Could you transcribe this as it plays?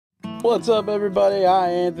What's up, everybody?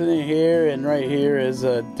 iAnthuny here, and right here is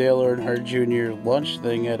a Dale Earnhardt Jr. lunch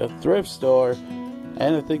thing at a thrift store,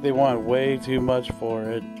 and I think they want way too much for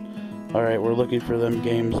it. Alright, we're looking for them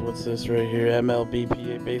games. What's this right here?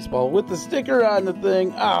 MLBPA baseball with the sticker on the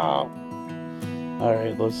thing. Oh!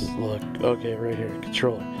 Alright, let's look. Okay, right here,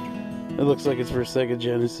 controller. It looks like it's for Sega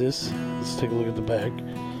Genesis. Let's take a look at the back.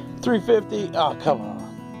 $350. Oh, come on.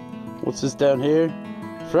 What's this down here?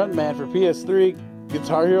 Frontman for PS3.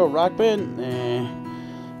 Guitar Hero Rock Band?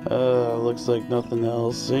 Looks like nothing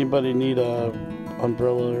else. Anybody need a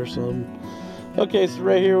umbrella or something? Okay, so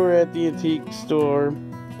right here we're at the antique store.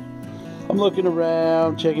 I'm looking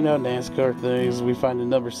around, checking out NASCAR things. We find a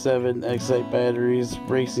number 7 Excite batteries,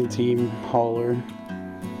 racing team hauler.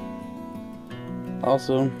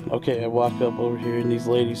 Also, okay, I walk up over here and these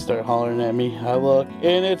ladies start hollering at me. I look,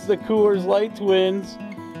 and it's the Coors Light twins.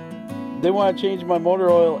 They want to change my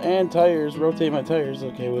motor oil and tires, rotate my tires.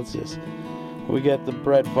 Okay, what's this? We got the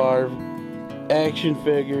Brett Favre action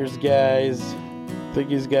figures, guys. I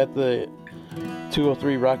think he's got the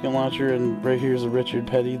 203 rocket launcher, and right here's a Richard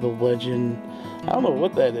Petty, the legend. I don't know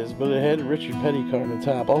what that is, but it had a Richard Petty car on the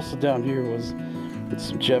top. Also down here was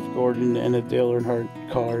some Jeff Gordon and a Dale Earnhardt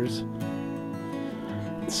cars.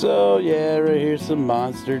 So yeah, right here's some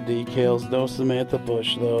monster decals. No Samantha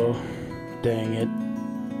Bush though. Dang it.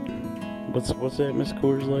 What's that, Miss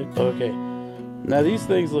Coors Light? Okay. Now these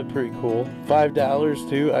things look pretty cool. $5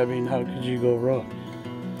 too. I mean, how could you go wrong?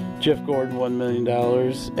 Jeff Gordon, $1 million.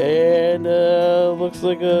 And looks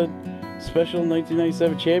like a special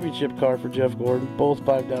 1997 championship car for Jeff Gordon. Both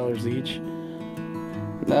 $5 each.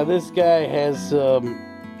 Now this guy has some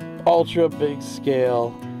ultra big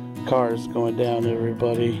scale cars going down,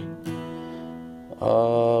 everybody.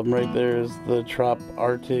 Right there is the Trop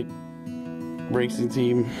Arctic racing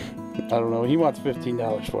team. I don't know. He wants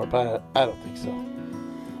 $15 for it, but I don't think so.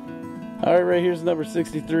 Alright, right here's number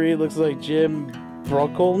 63. Looks like Jim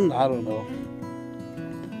Brockholm. I don't know.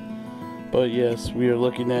 But yes, we are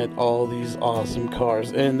looking at all these awesome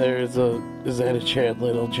cars. And there's is that a Chad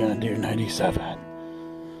Little John Deere 97?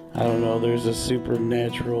 I don't know. There's a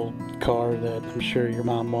supernatural car that I'm sure your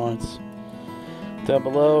mom wants. Down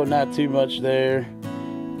below, not too much there.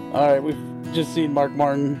 Alright, we've just seen Mark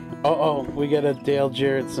Martin. We got a Dale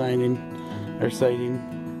Jarrett sighting.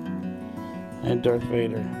 And Darth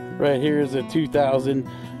Vader. Right here is a 2000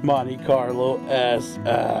 Monte Carlo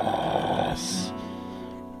SS.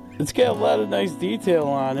 It's got a lot of nice detail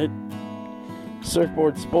on it.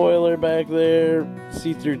 Surfboard spoiler back there.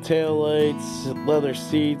 See-through taillights. Leather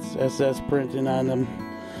seats. SS printing on them.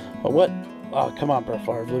 What? Oh, come on, Brett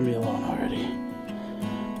Favre. Leave me alone already.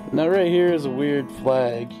 Now right here is a weird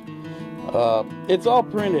flag. It's all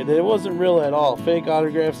printed. It wasn't real at all. Fake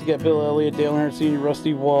autographs. You got Bill Elliott, Dale Earnhardt Sr.,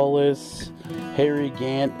 Rusty Wallace, Harry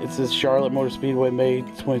Gant. It says Charlotte Motor Speedway, May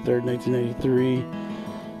 23rd, 1993.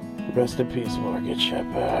 Rest in peace, Morgan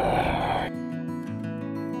Shepherd.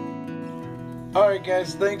 Alright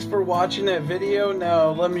guys, thanks for watching that video.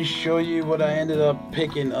 Now let me show you what I ended up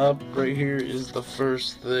picking up. Right here is the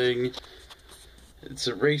first thing. It's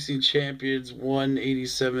a Racing Champions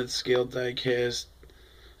 1/87th scale diecast.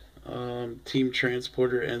 Team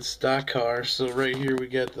transporter and stock car. So right here we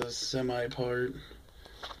got the semi part.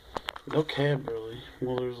 No cab really.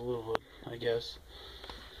 Well, there's a little bit, I guess.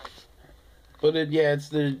 But it's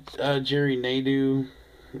the Jerry Nadeau,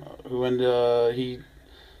 who he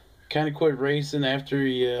kind of quit racing after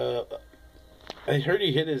he. I heard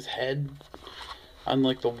he hit his head on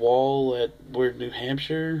like the wall at New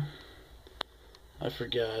Hampshire. I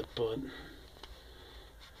forgot, but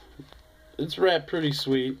it's wrapped pretty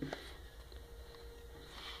sweet.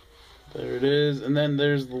 There it is. And then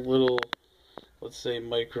there's the little, let's say,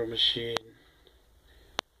 micro machine.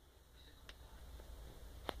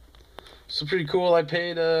 So pretty cool. I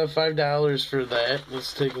paid $5 for that.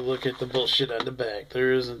 Let's take a look at the bullshit on the back.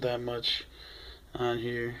 There isn't that much on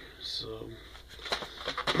here. So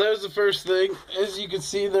that was the first thing. As you can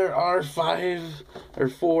see, there are 5 or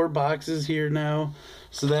 4 boxes here now.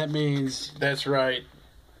 So that means, that's right,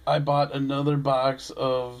 I bought another box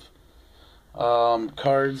of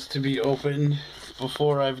cards to be opened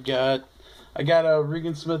before I got a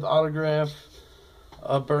Regan Smith autograph,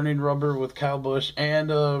 a Burning Rubber with Kyle Busch,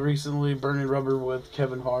 and recently Burning Rubber with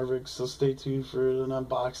Kevin Harvick. So stay tuned for an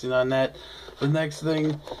unboxing on that. The next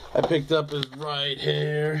thing I picked up is right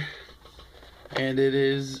here, and it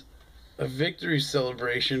is a victory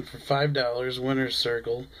celebration for $5, winner's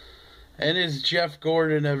circle, and it's Jeff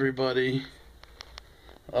Gordon, everybody.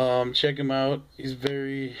 Check him out. He's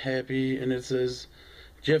very happy, and it says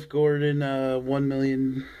Jeff Gordon, 1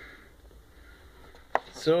 million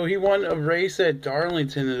So he won a race at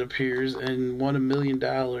Darlington, it appears, and won $1 million.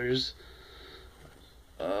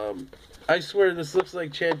 I swear this looks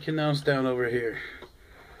like Chad Knaus down over here.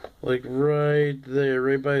 Like right there,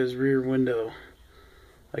 right by his rear window.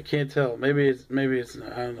 I can't tell. Maybe it's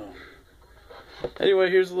not. I don't know.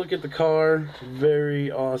 Anyway, here's a look at the car.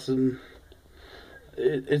 Very awesome.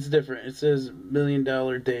 It's different. It says $1 million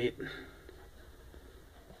date.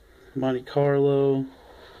 Monte Carlo.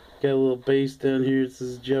 Got a little base down here. It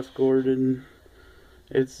says Jeff Gordon.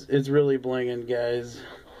 It's really blinging, guys.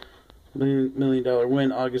 $1 million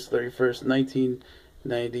win, August 31st,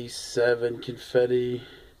 1997. Confetti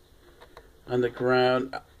on the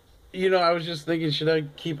ground. You know, I was just thinking, should I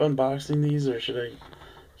keep unboxing these or should I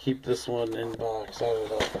keep this one in box? I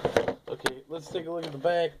don't know. Okay, let's take a look at the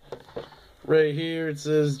back. Right here it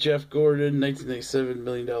says Jeff Gordon, 1997 $1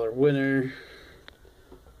 million winner.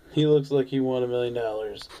 He looks like he won $1 million.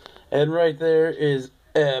 And right there is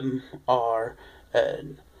MRN,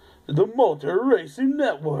 the Motor Racing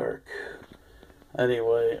Network.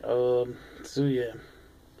 Anyway, so yeah.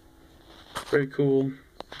 Very cool.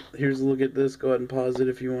 Here's a look at this. Go ahead and pause it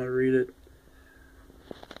if you want to read it.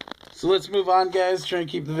 So let's move on, guys. Try and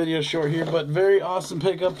keep the video short here, but very awesome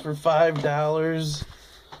pickup for $5.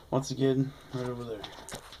 Once again, right over there.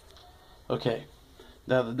 Okay,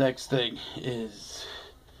 now the next thing is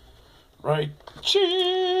right here.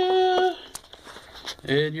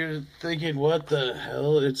 And you're thinking, what the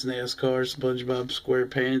hell? It's NASCAR, SpongeBob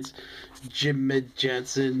SquarePants, Jim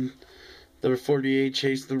Jensen. Number 48,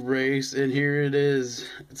 Chase the Race, and here it is.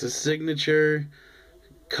 It's a signature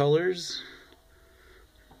colors.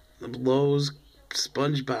 The Lowe's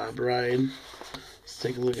SpongeBob ride. Let's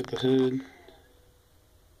take a look at the hood.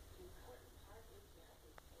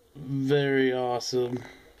 Very awesome.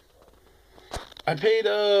 I paid,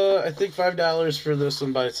 I think $5 for this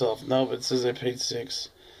one by itself. Nope, it says I paid $6.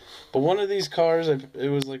 But one of these cars, it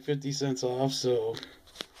was like 50 cents off, so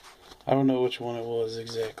I don't know which one it was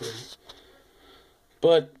exactly.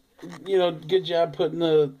 But, you know, good job putting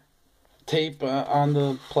the tape on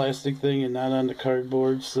the plastic thing and not on the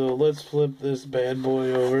cardboard. So let's flip this bad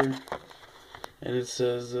boy over. And it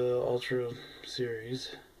says Ultra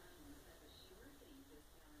Series.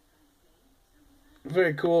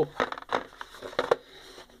 Very cool.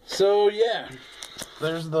 So, yeah.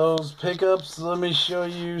 There's those pickups. Let me show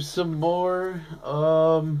you some more.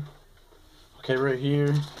 Okay, right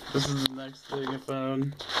here. This is the next thing I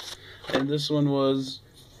found. And this one was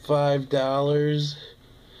 $5.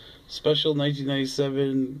 Special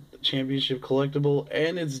 1997 championship collectible.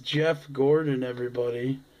 And it's Jeff Gordon,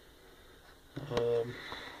 everybody.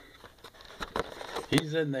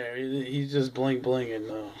 He's in there. He's just blinging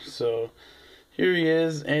though. So here he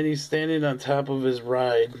is. And he's standing on top of his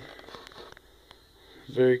ride.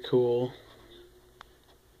 Very cool.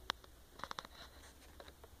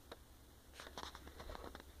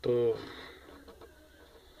 Boom.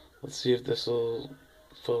 Let's see if this will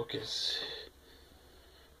focus.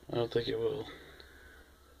 I don't think it will.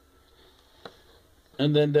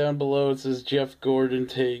 And then down below it says Jeff Gordon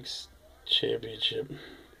takes championship.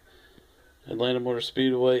 Atlanta Motor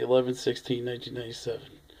Speedway, 11/16/1997.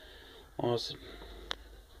 Awesome.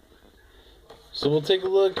 So we'll take a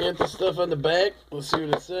look at the stuff on the back. Let's see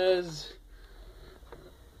what it says.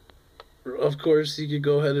 Of course, you could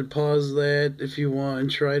go ahead and pause that if you want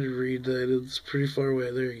and try to read that. It's pretty far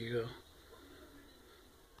away. There you go.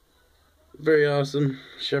 Very awesome.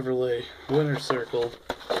 Chevrolet Winter Circle.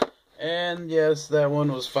 And yes, that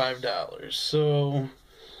one was $5. So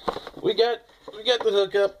we got the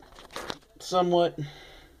hookup somewhat.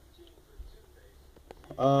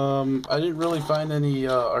 I didn't really find any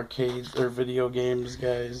arcades or video games,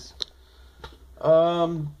 guys.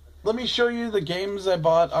 Let me show you the games I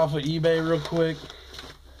bought off of eBay real quick.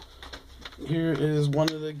 Here is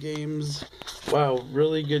one of the games. Wow,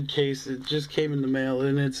 really good case. It just came in the mail,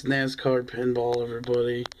 and it's NASCAR Pinball,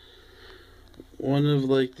 everybody. One of,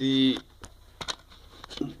 like, the,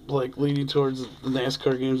 like, leading towards the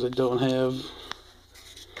NASCAR games I don't have.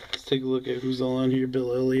 Let's take a look at who's all on here.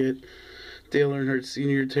 Bill Elliott, Dale Earnhardt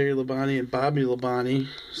Sr., Terry Labonte, and Bobby Labonte.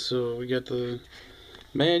 So we got the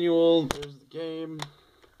manual. There's the game.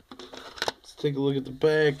 Let's take a look at the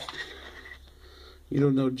back. You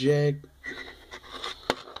don't know Jack.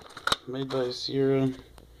 Made by Sierra.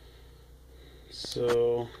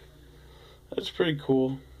 So that's pretty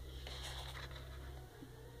cool.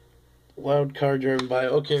 Loud car driven by.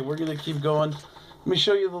 Okay, we're gonna keep going. Let me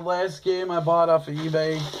show you the last game I bought off of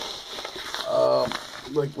eBay.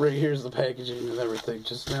 Like right here's the packaging and everything.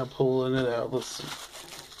 Just now pulling it out. Let's see.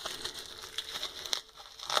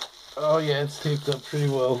 Oh yeah, it's taped up pretty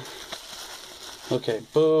well. Okay,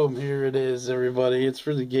 boom, here it is, everybody. It's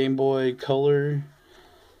for the Game Boy Color.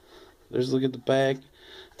 There's a look at the back.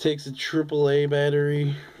 Takes a AAA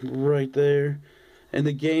battery right there. And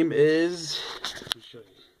the game is, let me show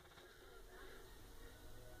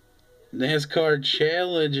you, NASCAR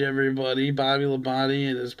Challenge, everybody. Bobby Labonte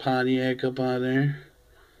and his Pontiac up on there.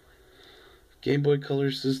 Game Boy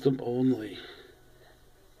Color system only.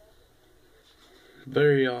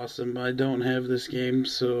 Very awesome. I don't have this game,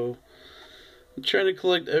 so I'm trying to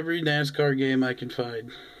collect every NASCAR game I can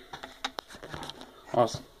find.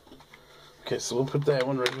 Awesome. Okay, so we'll put that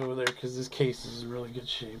one right over there because this case is in really good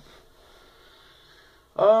shape.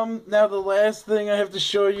 Now the last thing I have to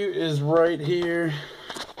show you is right here.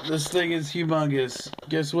 This thing is humongous.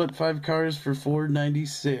 Guess what? 5 cars for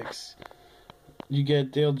 $4.96. You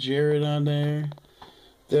got Dale Jarrett on there.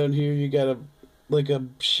 Down here you got a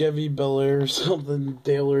Chevy Bel Air or something.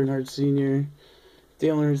 Dale Earnhardt Sr.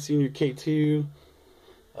 Dale Earnhardt Sr. K2.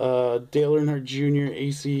 Dale Earnhardt Jr.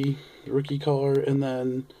 AC rookie car, and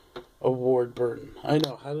then a Ward Burton. I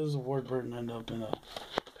know, how does a Ward Burton end up in a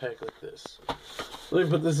pack like this? Let me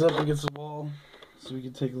put this up against the wall so we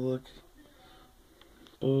can take a look.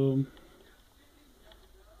 Boom.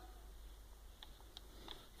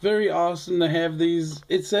 Very awesome to have these.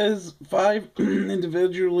 It says 5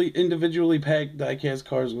 individually packed diecast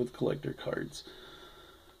cars with collector cards.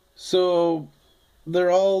 So they're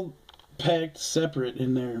all packed separate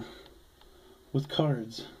in there with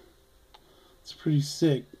cards. It's pretty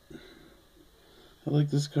sick. I like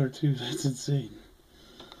this card too. That's insane.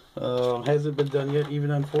 Hasn't been done yet,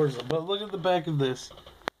 even on Forza. But look at the back of this.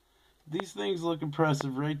 These things look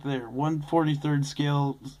impressive right there. 1/43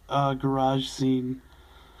 scale garage scene.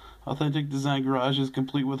 Authentic design garages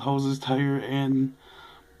complete with hoses, tire, and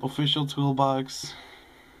official toolbox.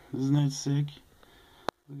 Isn't that sick?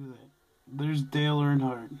 Look at that. There's Dale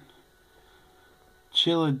Earnhardt.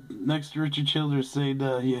 Chillin' next to Richard Childress saying,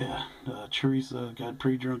 Teresa got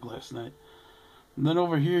pretty drunk last night. And then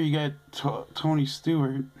over here you got Tony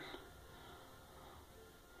Stewart.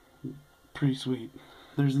 Pretty sweet.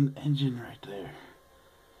 There's an engine right there.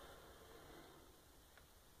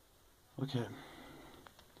 Okay.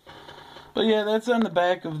 But yeah, that's on the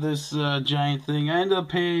back of this giant thing. I ended up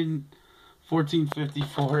paying $14.50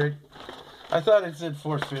 for it. I thought it said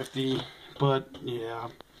 $4.50, but yeah.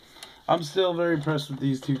 I'm still very impressed with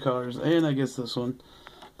these 2 cars, and I guess this one.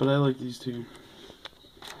 But I like these 2.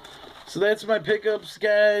 So that's my pickups,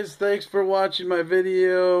 guys. Thanks for watching my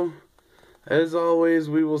video. As always,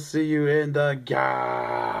 we will see you in the